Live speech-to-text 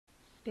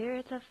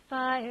Spirits of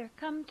fire,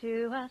 come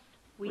to us.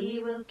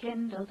 We will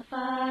kindle the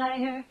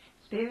fire.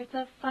 Spirits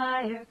of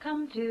fire,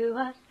 come to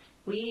us.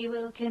 We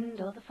will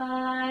kindle the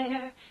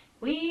fire.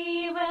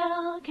 We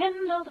will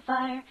kindle the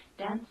fire.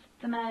 Dance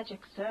the magic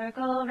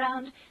circle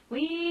round.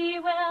 We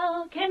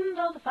will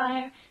kindle the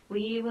fire.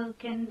 We will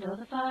kindle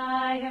the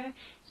fire.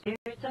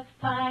 Spirits of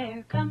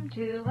fire, come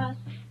to us.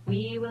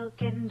 We will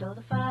kindle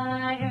the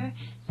fire.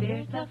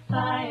 Spirits of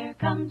fire,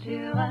 come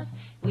to us.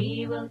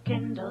 We will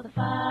kindle the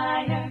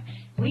fire.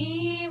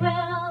 We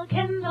will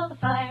kindle the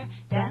fire.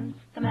 Dance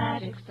the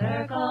magic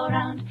circle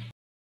round.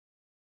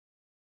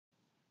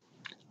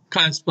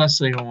 God's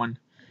bless everyone.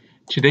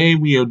 Today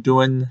we are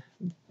doing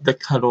the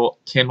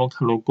candle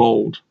color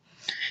gold.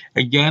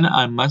 Again,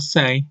 I must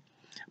say,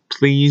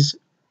 please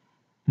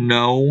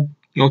know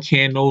your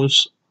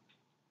candles.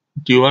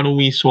 Do a little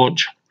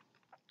research.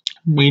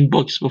 Read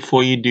books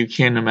before you do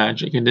candle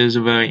magic. It is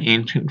a very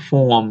ancient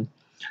form.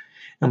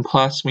 And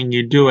plus, when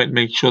you do it,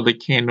 make sure the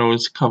candle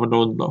is covered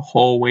the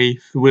whole way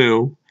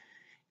through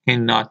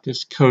and not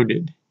just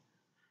coated.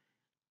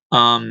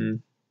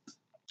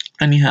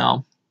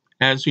 Anyhow,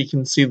 as we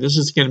can see, this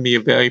is going to be a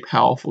very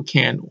powerful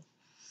candle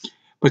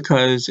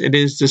because it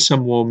is the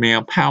symbol of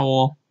male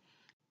power.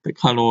 The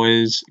color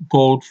is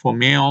gold for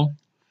male.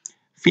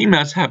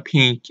 Females have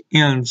pink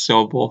and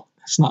silver.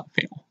 That's not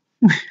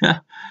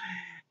fair.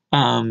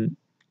 And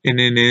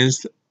it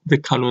is the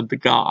color of the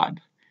god.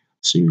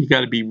 So you got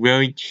to be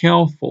very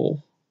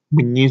careful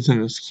when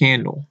using this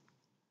candle.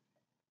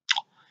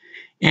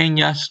 And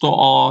yes, there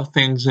are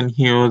things in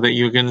here that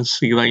you're going to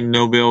see like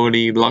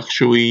nobility,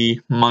 luxury,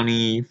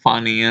 money,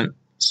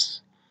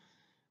 finance.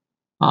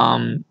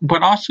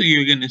 But also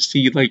you're going to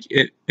see like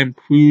it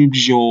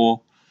improves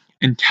your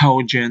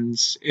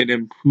intelligence, it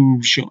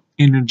improves your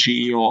energy,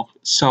 your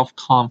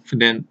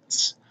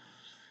self-confidence.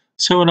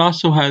 So it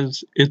also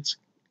has its,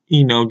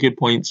 good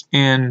points.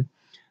 And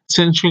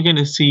since you're going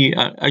to see,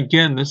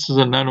 again, this is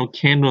another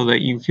candle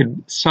that you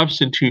could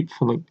substitute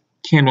for the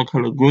candle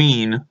color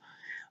green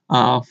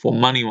for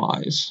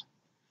money-wise.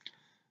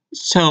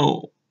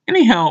 So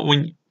anyhow,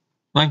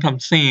 like I'm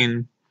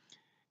saying,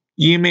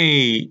 you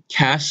may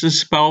cast a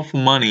spell for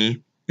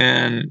money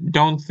and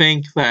don't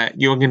think that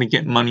you're going to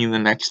get money the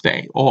next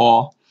day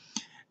or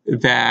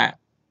that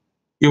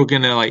you're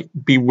going to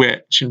be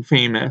rich and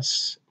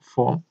famous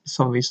for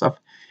some of these stuff.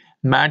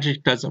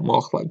 Magic doesn't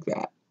work like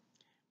that.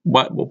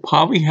 What will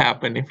probably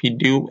happen if you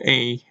do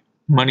a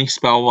money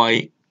spell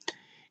right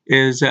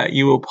is that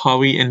you will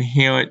probably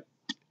inherit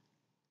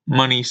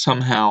money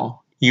somehow.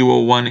 You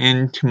will run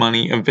into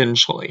money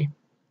eventually,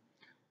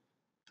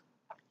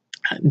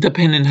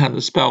 depending on how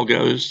the spell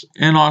goes.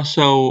 And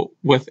also,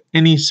 with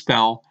any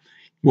spell,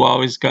 you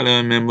always got to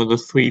remember the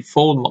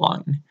threefold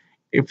line.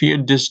 If you're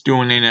just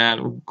doing it out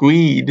of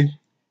greed,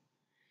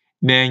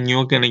 then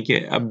you're going to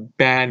get a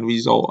bad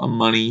result, a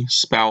money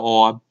spell,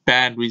 or a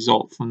bad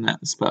result from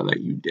that spell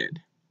that you did.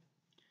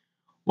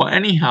 Well,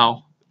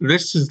 anyhow,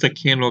 this is the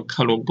candle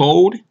color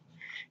gold.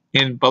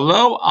 And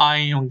below, I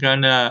am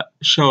going to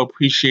show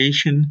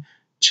appreciation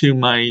to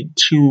my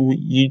 2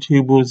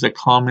 YouTubers that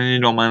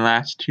commented on my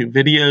last 2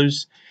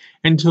 videos.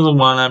 And to the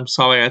one, I'm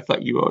sorry, I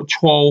thought you were a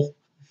troll.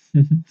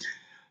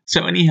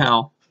 So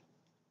anyhow,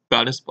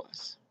 God is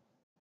blessed.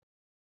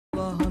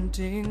 A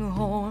hunting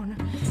horn,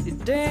 a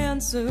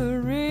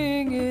dancer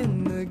ring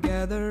in the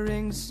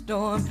gathering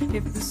storm.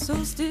 If the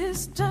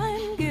solstice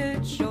time,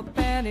 get your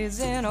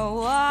panties in a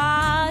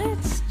wad.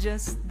 It's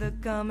just the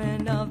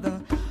coming of the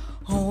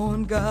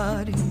horn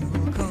god. He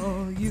will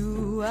call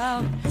you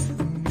out,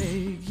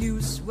 make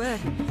you sweat,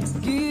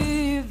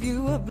 give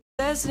you a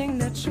blessing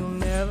that you'll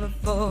never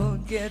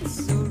forget.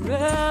 So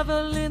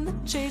revel in the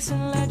chase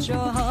and let your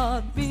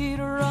heartbeat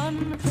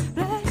run.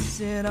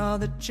 Blessed are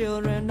the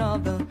children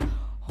of the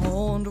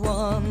horned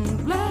one.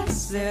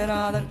 Blessed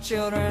are the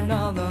children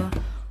of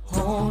the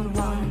horned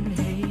one.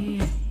 Hey,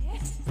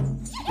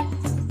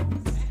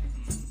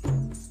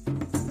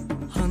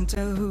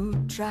 hunter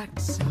who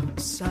tracks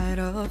outside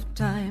of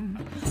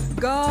time,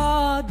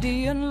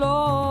 guardian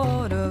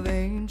lord of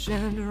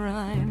ancient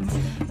rhyme,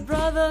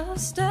 brother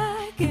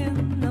stag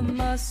in the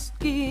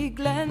musky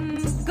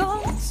glen,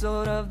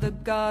 consort of the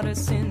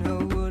goddess in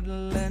her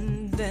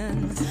woodland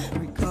den.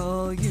 We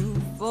call you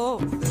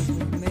forth as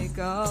we make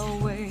our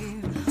way,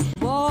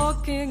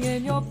 walking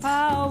in your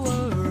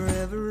power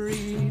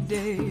every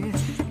day.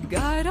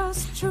 Guide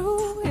us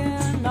true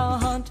in our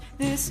hunt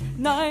this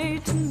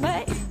night, and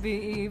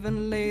maybe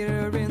even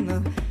later in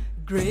the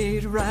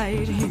great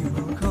ride. He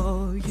will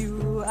call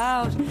you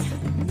out,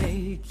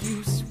 make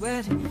you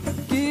sweat,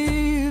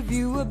 give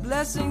you a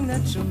blessing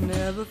that you'll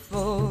never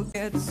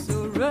forget.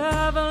 So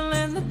revel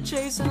in the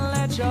chase and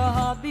let your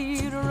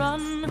heartbeat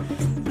run.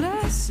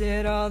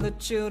 Blessed are the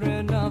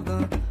children of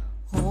the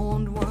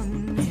horned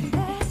one.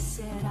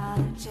 Blessed are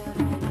the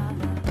children